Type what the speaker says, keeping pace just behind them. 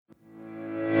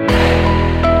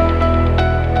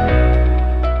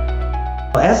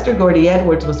Esther Gordy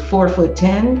Edwards was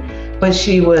 4'10", but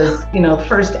she was,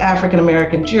 first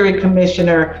African-American jury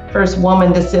commissioner, first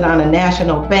woman to sit on a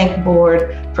national bank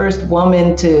board, first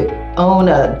woman to own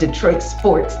a Detroit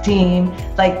sports team.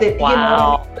 Like that,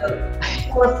 wow.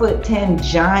 4'10"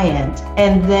 giant.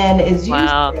 And then, as you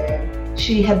said,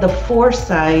 she had the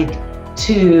foresight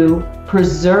to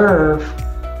preserve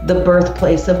the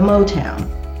birthplace of Motown.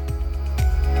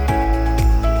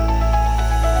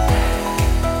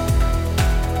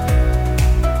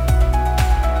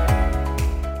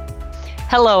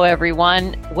 Hello,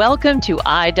 everyone. Welcome to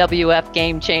IWF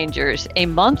Game Changers, a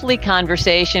monthly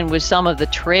conversation with some of the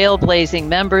trailblazing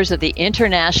members of the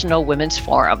International Women's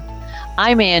Forum.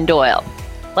 I'm Ann Doyle.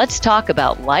 Let's talk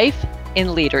about life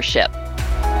in leadership.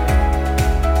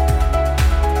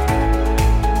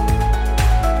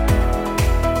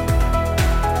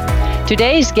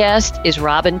 Today's guest is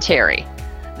Robin Terry,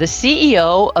 the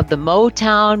CEO of the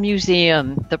Motown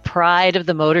Museum, the pride of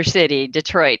the Motor City,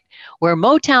 Detroit, where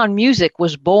Motown music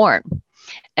was born.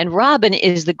 And Robin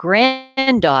is the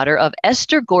granddaughter of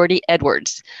Esther Gordy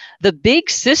Edwards, the big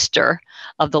sister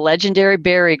of the legendary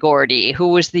Berry Gordy, who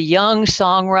was the young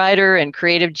songwriter and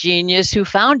creative genius who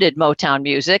founded Motown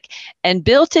Music and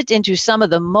built it into some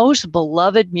of the most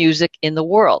beloved music in the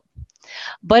world.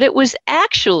 But it was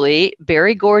actually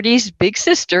Berry Gordy's big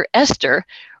sister, Esther,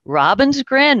 Robin's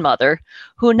grandmother,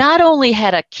 who not only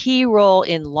had a key role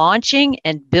in launching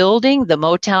and building the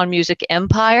Motown music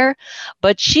empire,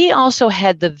 but she also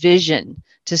had the vision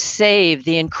to save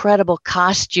the incredible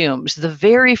costumes, the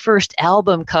very first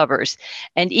album covers,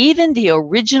 and even the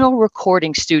original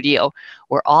recording studio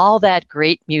where all that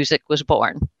great music was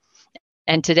born.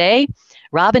 And today,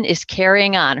 Robin is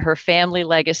carrying on her family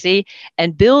legacy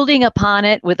and building upon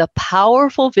it with a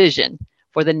powerful vision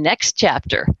for the next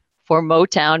chapter for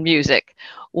Motown music.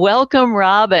 Welcome,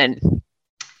 Robin.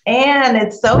 Ann,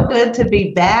 it's so good to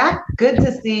be back. Good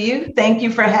to see you. Thank you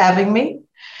for having me.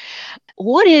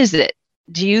 What is it,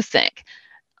 do you think,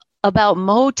 about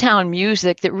Motown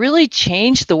music that really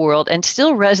changed the world and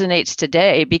still resonates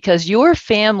today? Because your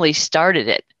family started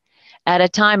it at a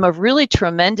time of really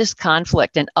tremendous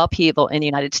conflict and upheaval in the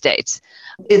United States.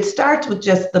 It starts with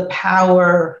just the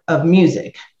power of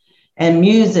music. And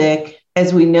music,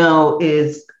 as we know,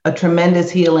 is a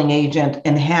tremendous healing agent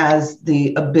and has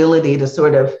the ability to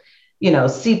sort of,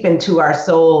 seep into our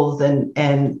souls and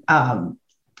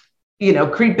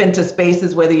creep into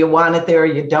spaces, whether you want it there or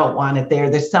you don't want it there.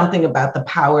 There's something about the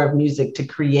power of music to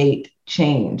create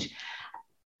change.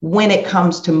 When it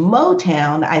comes to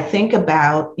Motown, I think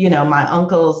about, my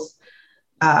uncle's,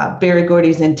 Berry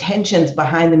Gordy's intentions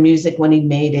behind the music when he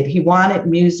made it. He wanted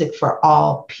music for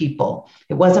all people.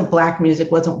 It wasn't Black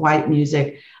music, wasn't white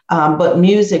music, but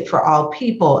music for all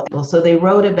people. So they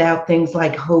wrote about things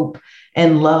like hope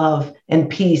and love and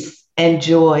peace and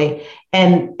joy.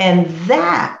 And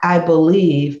that, I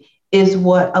believe, is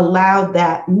what allowed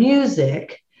that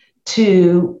music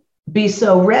to be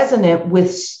so resonant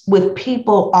with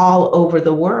people all over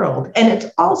the world. And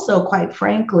it's also, quite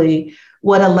frankly,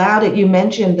 what allowed it. You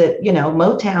mentioned that,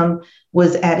 Motown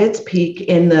was at its peak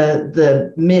in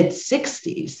the mid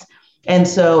 60s. And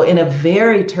so in a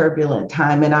very turbulent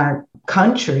time in our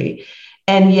country.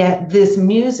 And yet this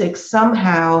music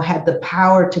somehow had the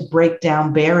power to break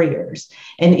down barriers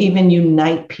and even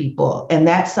unite people. And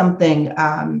that's something,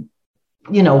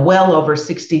 well over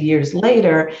 60 years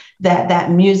later,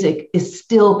 that music is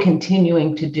still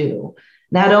continuing to do.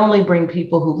 Not only bring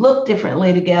people who look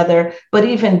differently together, but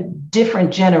even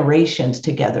different generations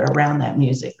together around that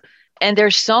music. And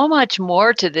there's so much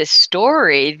more to this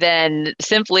story than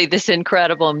simply this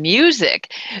incredible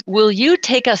music. Will you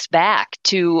take us back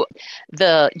to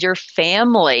your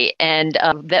family and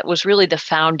that was really the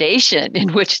foundation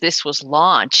in which this was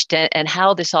launched and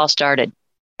how this all started?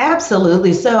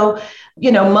 Absolutely. So,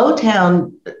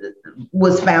 Motown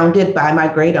was founded by my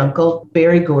great uncle,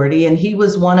 Berry Gordy, and he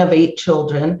was one of 8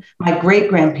 children. My great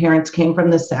grandparents came from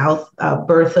the South,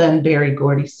 Bertha and Berry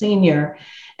Gordy Sr.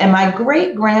 And my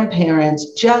great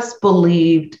grandparents just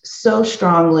believed so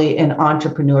strongly in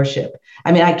entrepreneurship.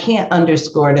 I mean, I can't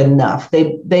underscore it enough.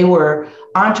 They were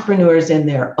entrepreneurs in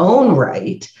their own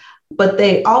right, but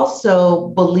they also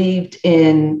believed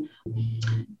in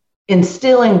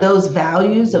instilling those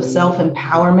values of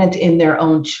self-empowerment in their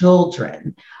own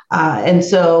children. And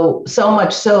so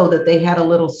much so that they had a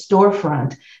little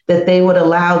storefront that they would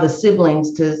allow the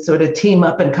siblings to sort of team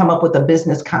up and come up with a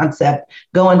business concept,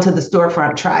 go into the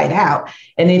storefront, try it out.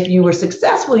 And if you were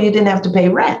successful, you didn't have to pay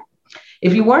rent.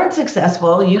 If you weren't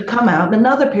successful, you'd come out and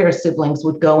another pair of siblings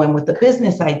would go in with the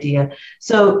business idea.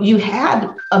 So you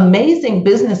had amazing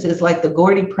businesses like the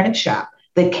Gordy Print Shop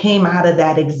that came out of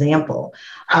that example.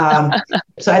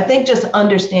 So I think just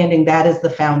understanding that as the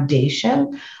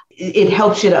foundation, it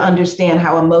helps you to understand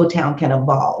how a Motown can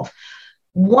evolve.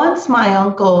 Once my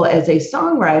uncle, as a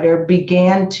songwriter,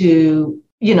 began to,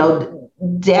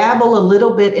 dabble a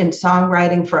little bit in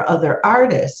songwriting for other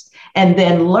artists, and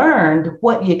then learned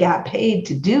what you got paid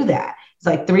to do that. It's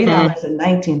like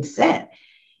 $3.19.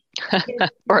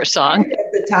 For a song.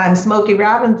 At the time, Smokey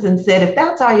Robinson said, if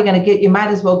that's all you're going to get, you might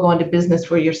as well go into business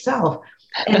for yourself.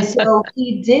 And so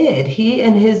he did. He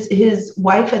and his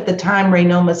wife at the time,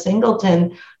 Raynoma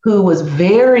Singleton, who was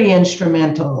very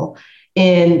instrumental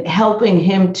in helping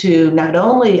him to not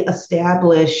only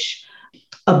establish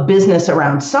a business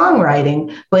around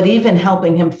songwriting, but even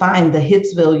helping him find the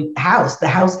Hitsville house, the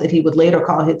house that he would later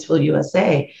call Hitsville,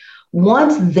 USA.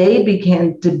 Once they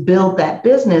began to build that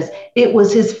business, it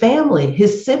was his family,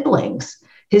 his siblings,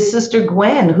 his sister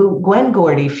Gwen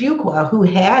Gordy Fuqua, who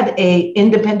had a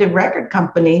independent record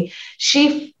company.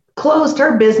 She closed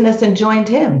her business and joined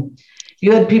him.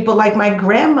 You had people like my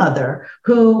grandmother,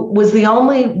 who was the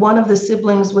only one of the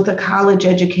siblings with a college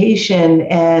education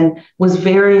and was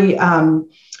very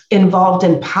involved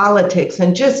in politics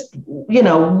and just,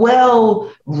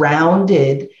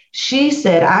 well-rounded. She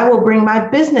said, I will bring my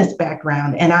business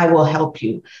background and I will help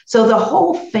you. So the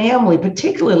whole family,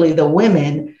 particularly the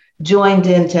women, joined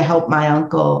in to help my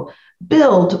uncle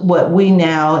build what we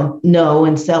now know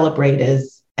and celebrate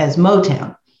as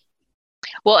Motown.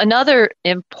 Well, another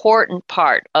important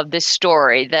part of this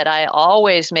story that I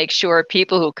always make sure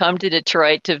people who come to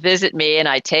Detroit to visit me and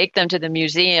I take them to the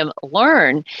museum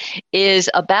learn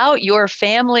is about your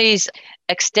family's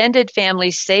extended family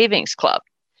savings club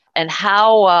and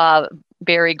how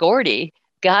Berry Gordy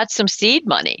got some seed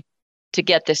money to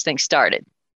get this thing started.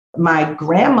 My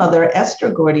grandmother,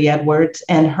 Esther Gordy Edwards,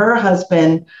 and her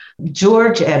husband,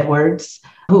 George Edwards,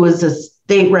 who was a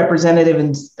state representative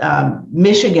in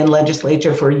Michigan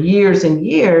legislature for years and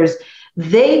years,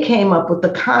 they came up with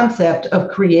the concept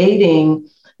of creating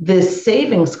this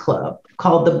savings club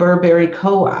called the Burberry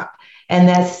Co-op. And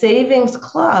that savings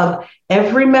club,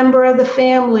 every member of the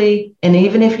family, and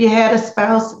even if you had a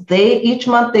spouse, each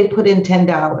month they put in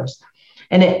 $10.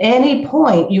 And at any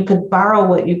point, you could borrow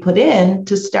what you put in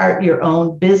to start your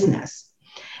own business.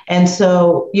 And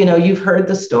so, you've heard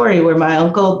the story where my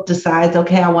uncle decides,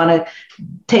 okay, I want to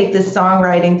take this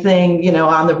songwriting thing,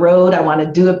 on the road. I want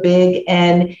to do it big.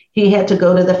 And he had to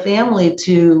go to the family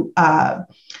to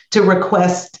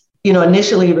request,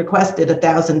 initially requested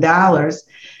 $1,000.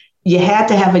 You had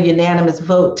to have a unanimous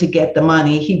vote to get the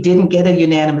money. He didn't get a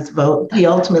unanimous vote. He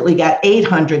ultimately got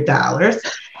 $800.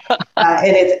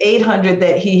 And it's $800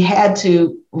 that he had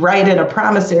to write in a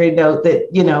promissory note that,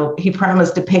 he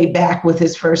promised to pay back with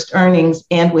his first earnings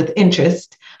and with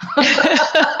interest.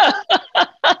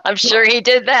 I'm sure he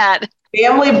did that.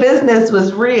 Family business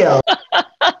was real.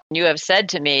 You have said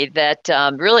to me that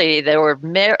really there were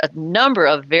a number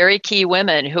of very key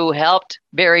women who helped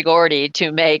Berry Gordy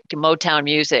to make Motown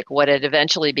music what it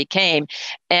eventually became.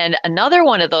 And another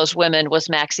one of those women was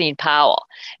Maxine Powell,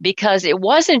 because it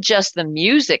wasn't just the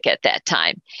music at that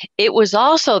time. It was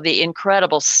also the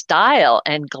incredible style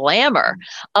and glamour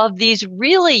of these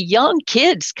really young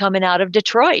kids coming out of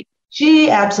Detroit. She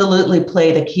absolutely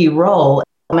played a key role.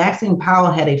 Maxine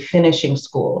Powell had a finishing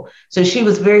school, so she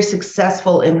was very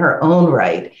successful in her own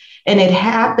right. And it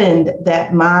happened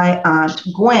that my aunt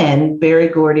Gwen, Berry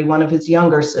Gordy, one of his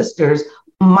younger sisters,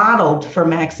 modeled for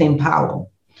Maxine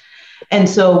Powell. And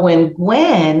so when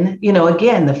Gwen,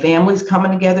 again, the family's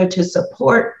coming together to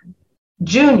support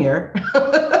Junior.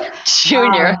 As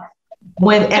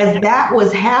that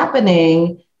was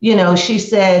happening, she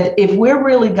said, if we're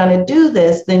really going to do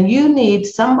this, then you need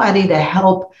somebody to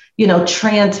help,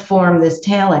 transform this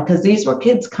talent. Because these were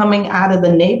kids coming out of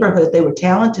the neighborhood. They were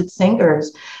talented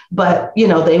singers, but,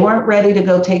 they weren't ready to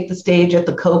go take the stage at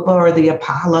the Copa or the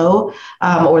Apollo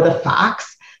or the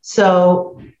Fox.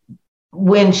 So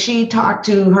when she talked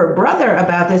to her brother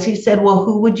about this, he said, well,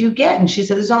 who would you get? And she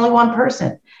said, there's only one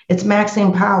person. It's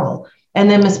Maxine Powell. And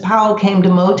then Miss Powell came to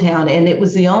Motown, and it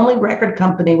was the only record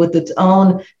company with its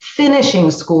own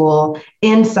finishing school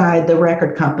inside the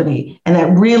record company. And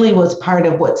that really was part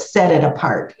of what set it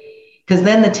apart. Because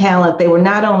then the talent, they were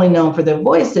not only known for their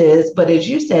voices, but as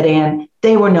you said, Ann,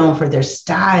 they were known for their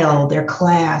style, their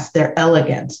class, their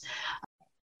elegance.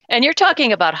 And you're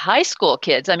talking about high school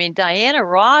kids. I mean, Diana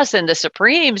Ross and the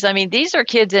Supremes, these are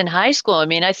kids in high school.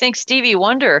 I think Stevie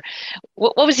Wonder,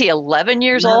 what was he, 11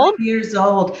 years old? 11 years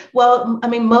old. Well,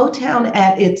 Motown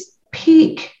at its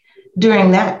peak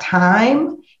during that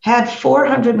time had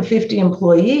 450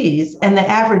 employees, and the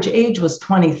average age was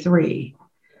 23.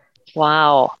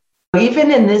 Wow.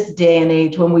 Even in this day and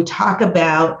age, when we talk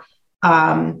about,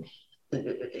 the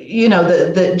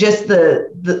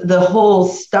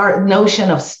whole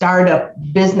notion of startup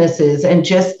businesses, and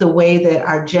just the way that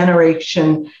our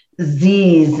generation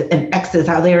Z's and X's,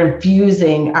 how they're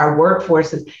infusing our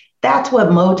workforces. That's what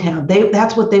Motown,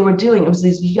 that's what they were doing. It was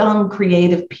these young,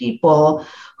 creative people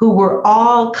who were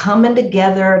all coming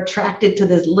together, attracted to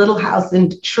this little house in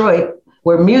Detroit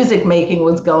where music making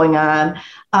was going on.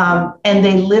 And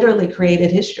they literally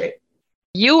created history.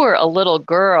 You were a little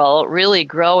girl really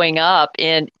growing up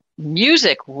in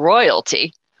music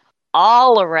royalty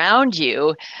all around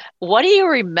you. What do you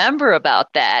remember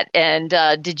about that? And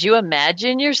did you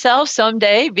imagine yourself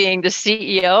someday being the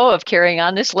CEO of carrying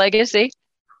on this legacy?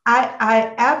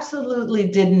 I absolutely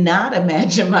did not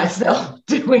imagine myself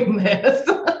doing this.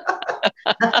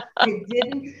 I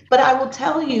didn't, but I will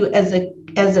tell you, as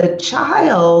a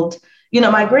child,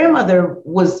 my grandmother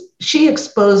she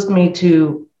exposed me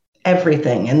to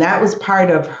everything. And that was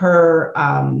part of her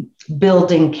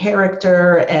building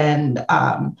character. And,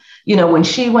 when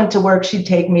she went to work, she'd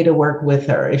take me to work with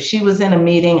her. If she was in a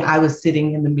meeting, I was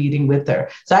sitting in the meeting with her.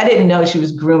 So I didn't know she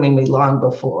was grooming me long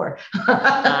before.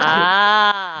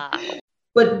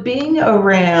 But being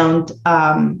around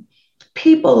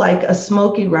people like a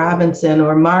Smokey Robinson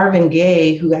or Marvin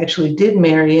Gaye, who actually did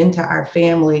marry into our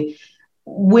family,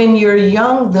 when you're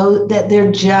young, though, that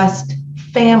they're just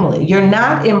family. You're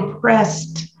not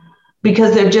impressed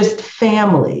because they're just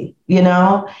family,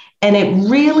 And it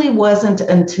really wasn't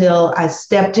until I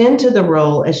stepped into the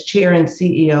role as chair and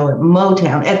CEO at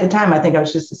Motown. At the time, I think I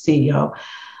was just a CEO.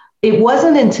 It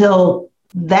wasn't until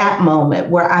that moment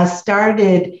where I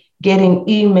started getting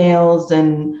emails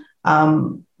and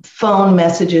phone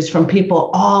messages from people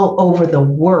all over the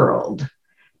world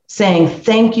saying,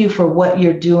 thank you for what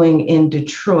you're doing in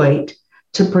Detroit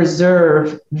to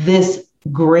preserve this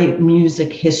great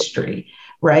music history,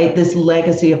 right? This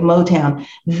legacy of Motown.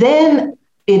 Then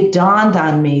it dawned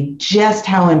on me just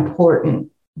how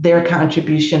important their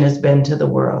contribution has been to the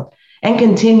world and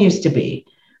continues to be.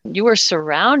 You were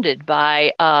surrounded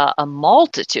by a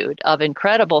multitude of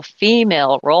incredible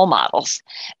female role models.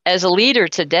 As a leader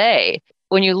today,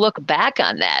 when you look back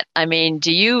on that, I mean,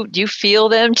 do you feel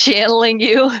them channeling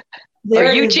you? Or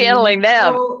are you channeling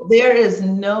them? There is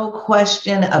no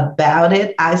question about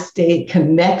it. I stay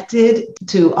connected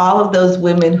to all of those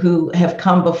women who have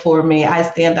come before me. I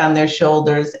stand on their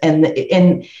shoulders,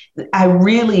 and I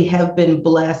really have been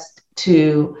blessed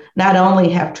to not only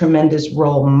have tremendous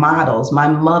role models. My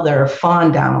mother,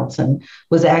 Fawn Donaldson,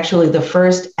 was actually the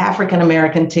first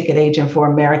African-American ticket agent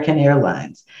for American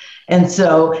Airlines. And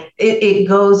so it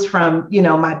goes from,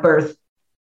 my birth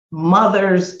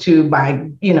mothers to my,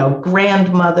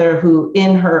 grandmother, who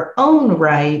in her own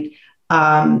right,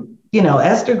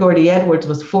 Esther Gordy Edwards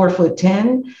was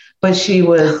 4'10", but she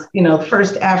was, the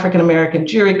first African-American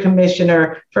jury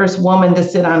commissioner, first woman to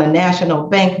sit on a national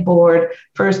bank board,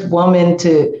 first woman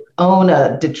to own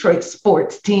a Detroit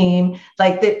sports team,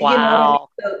 like that. Wow.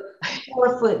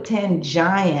 4'10"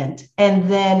 giant. And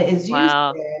then, as you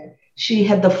said, she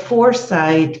had the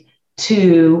foresight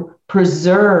to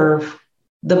preserve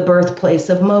the birthplace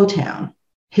of Motown,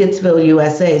 Hitsville,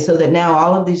 USA, so that now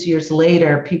all of these years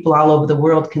later, people all over the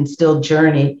world can still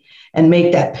journey and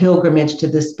make that pilgrimage to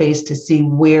this space to see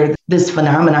where this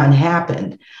phenomenon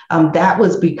happened. That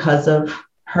was because of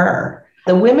her.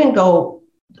 The women go,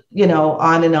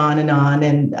 on and on and on.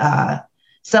 And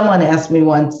someone asked me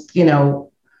once,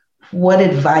 what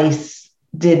advice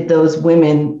did those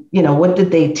women, what did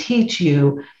they teach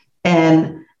you?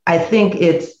 And I think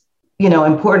it's,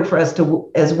 important for us to,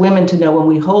 as women, to know when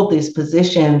we hold these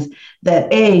positions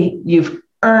that you've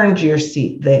earned your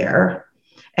seat there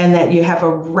and that you have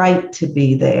a right to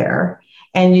be there,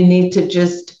 and you need to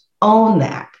just own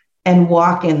that and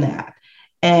walk in that.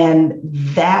 And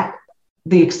that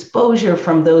the exposure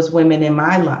from those women in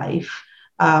my life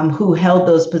who held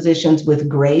those positions with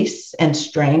grace and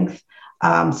strength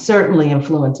certainly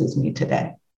influences me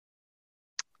today.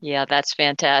 Yeah, that's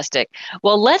fantastic.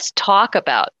 Well, let's talk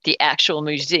about the actual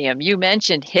museum. You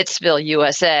mentioned Hitsville,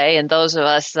 USA, and those of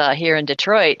us here in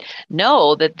Detroit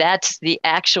know that that's the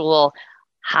actual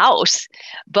house.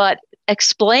 But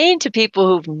explain to people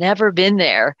who've never been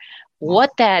there what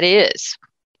that is.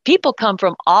 People come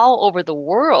from all over the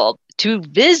world to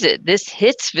visit this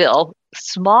Hitsville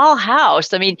small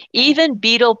house. I mean, even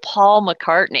Beatle Paul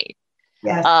McCartney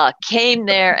came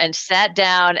there and sat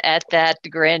down at that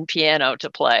grand piano to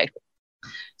play.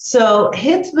 So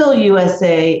Hitsville,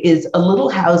 USA is a little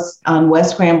house on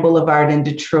West Grand Boulevard in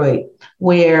Detroit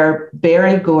where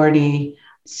Berry Gordy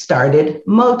started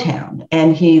Motown.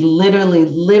 And he literally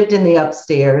lived in the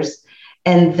upstairs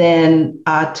and then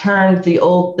there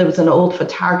was an old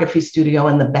photography studio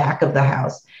in the back of the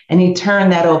house. And he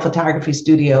turned that old photography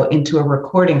studio into a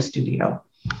recording studio.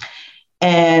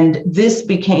 And this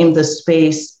became the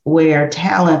space where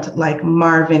talent like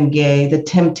Marvin Gaye, the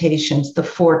Temptations, the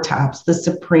Four Tops, the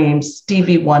Supremes,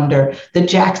 Stevie Wonder, the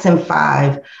Jackson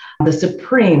 5, the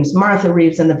Supremes, Martha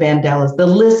Reeves and the Vandellas, the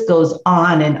list goes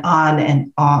on and on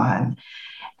and on.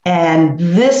 And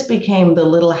this became the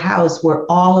little house where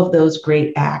all of those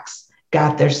great acts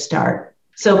got their start.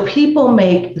 So people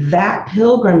make that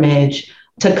pilgrimage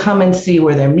to come and see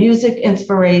where their music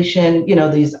inspiration,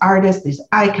 these artists, these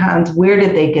icons, where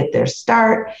did they get their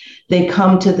start? They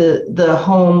come to the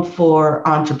home for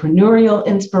entrepreneurial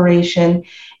inspiration.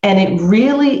 And it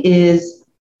really is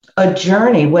a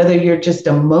journey, whether you're just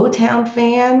a Motown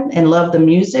fan and love the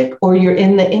music or you're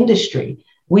in the industry.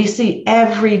 We see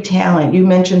every talent. You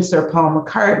mentioned Sir Paul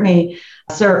McCartney,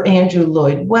 Sir Andrew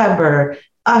Lloyd Webber,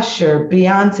 Usher,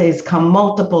 Beyonce's come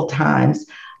multiple times.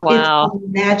 Wow.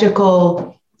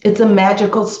 It's a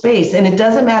magical space. And it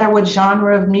doesn't matter what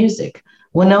genre of music.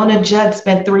 Wynonna Judd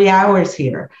spent 3 hours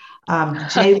here.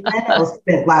 Jay Leno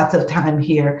spent lots of time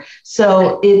here.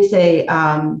 So it's a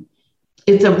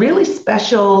really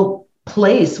special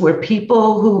place where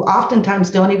people who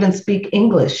oftentimes don't even speak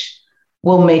English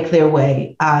will make their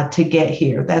way to get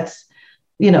here.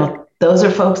 Those are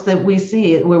folks that we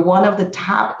see. We're one of the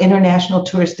top international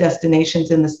tourist destinations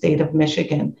in the state of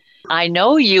Michigan. I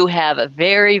know you have a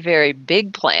very, very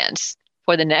big plans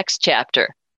for the next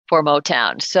chapter for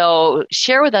Motown. So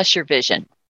share with us your vision.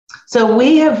 So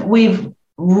we've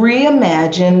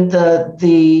reimagined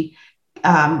the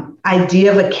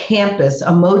idea of a campus, a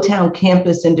Motown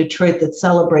campus in Detroit that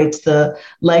celebrates the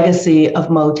legacy of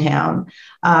Motown.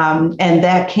 And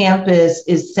that campus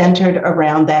is centered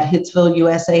around that Hitsville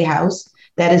USA house.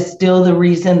 That is still the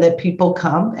reason that people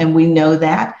come. And we know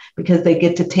that because they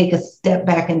get to take a step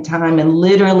back in time and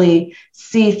literally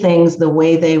see things the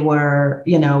way they were,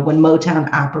 when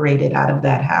Motown operated out of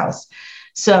that house.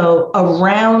 So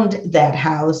around that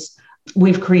house,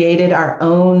 we've created our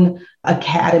own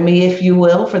academy, if you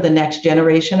will, for the next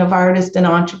generation of artists and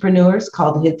entrepreneurs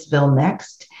called Hitsville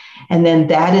Next. And then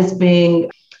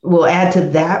we'll add to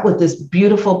that with this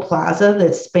beautiful plaza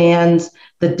that spans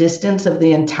the distance of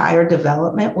the entire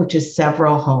development, which is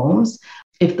several homes.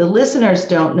 If the listeners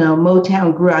don't know,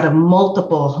 Motown grew out of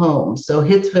multiple homes. So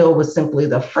Hitsville was simply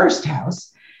the first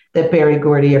house that Berry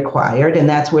Gordy acquired, and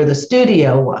that's where the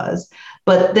studio was.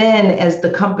 But then as the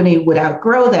company would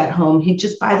outgrow that home, he'd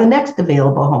just buy the next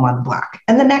available home on the block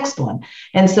and the next one.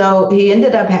 And so he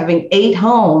ended up having 8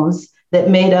 homes that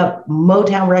made up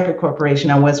Motown Record Corporation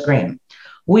on West Graham.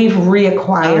 We've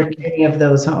reacquired many of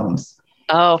those homes.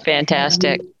 Oh,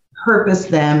 fantastic. Purpose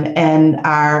them and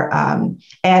are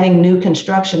adding new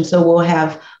construction. So we'll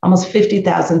have almost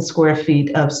 50,000 square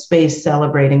feet of space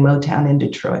celebrating Motown in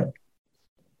Detroit.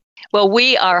 Well,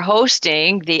 we are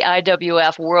hosting the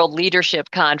IWF World Leadership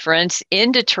Conference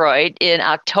in Detroit in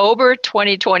October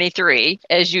 2023,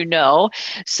 as you know.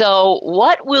 So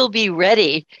what will be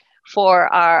ready for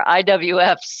our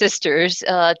IWF sisters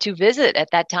to visit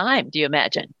at that time, do you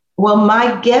imagine? Well,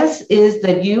 my guess is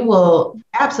that you will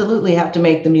absolutely have to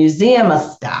make the museum a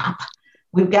stop.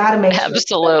 We've got to make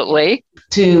absolutely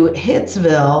to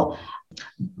Hitsville.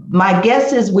 My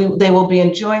guess is they will be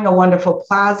enjoying a wonderful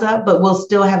plaza, but we'll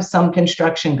still have some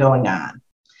construction going on.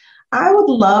 I would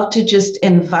love to just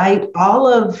invite all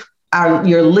of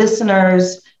your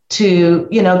listeners to,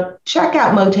 check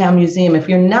out Motown Museum. If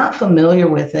you're not familiar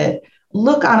with it,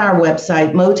 look on our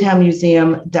website,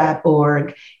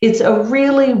 motownmuseum.org. It's a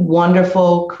really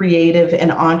wonderful, creative,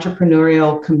 and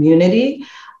entrepreneurial community.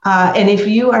 And if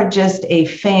you are just a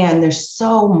fan, there's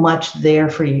so much there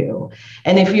for you.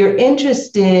 And if you're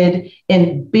interested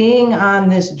in being on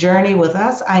this journey with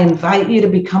us, I invite you to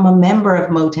become a member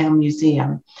of Motown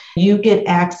Museum. You get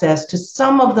access to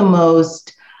some of the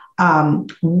most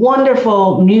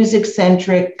wonderful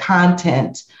music-centric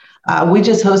content. We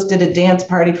just hosted a dance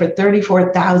party for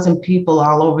 34,000 people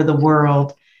all over the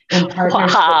world.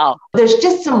 Wow. There's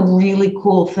just some really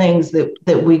cool things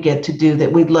that we get to do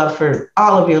that we'd love for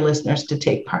all of your listeners to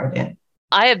take part in.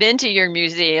 I have been to your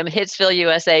museum, Hitsville,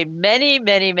 USA, many,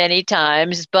 many, many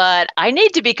times, but I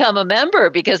need to become a member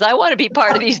because I want to be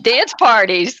part of these dance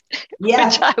parties,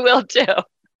 yes. Which I will do.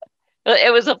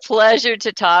 It was a pleasure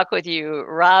to talk with you,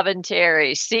 Robin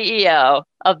Terry, CEO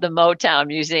of the Motown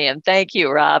Museum. Thank you,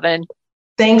 Robin.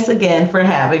 Thanks again for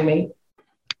having me.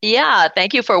 Yeah,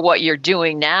 thank you for what you're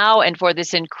doing now and for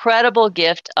this incredible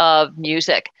gift of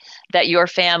music that your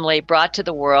family brought to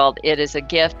the world. It is a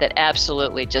gift that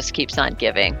absolutely just keeps on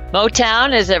giving.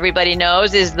 Motown, as everybody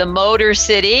knows, is the Motor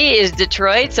City, is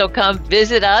Detroit. So come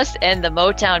visit us and the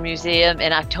Motown Museum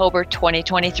in October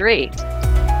 2023.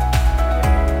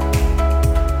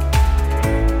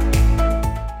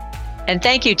 And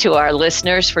thank you to our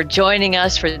listeners for joining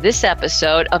us for this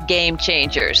episode of Game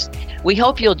Changers. We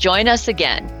hope you'll join us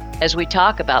again as we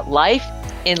talk about life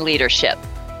in leadership.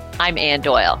 I'm Ann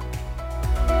Doyle.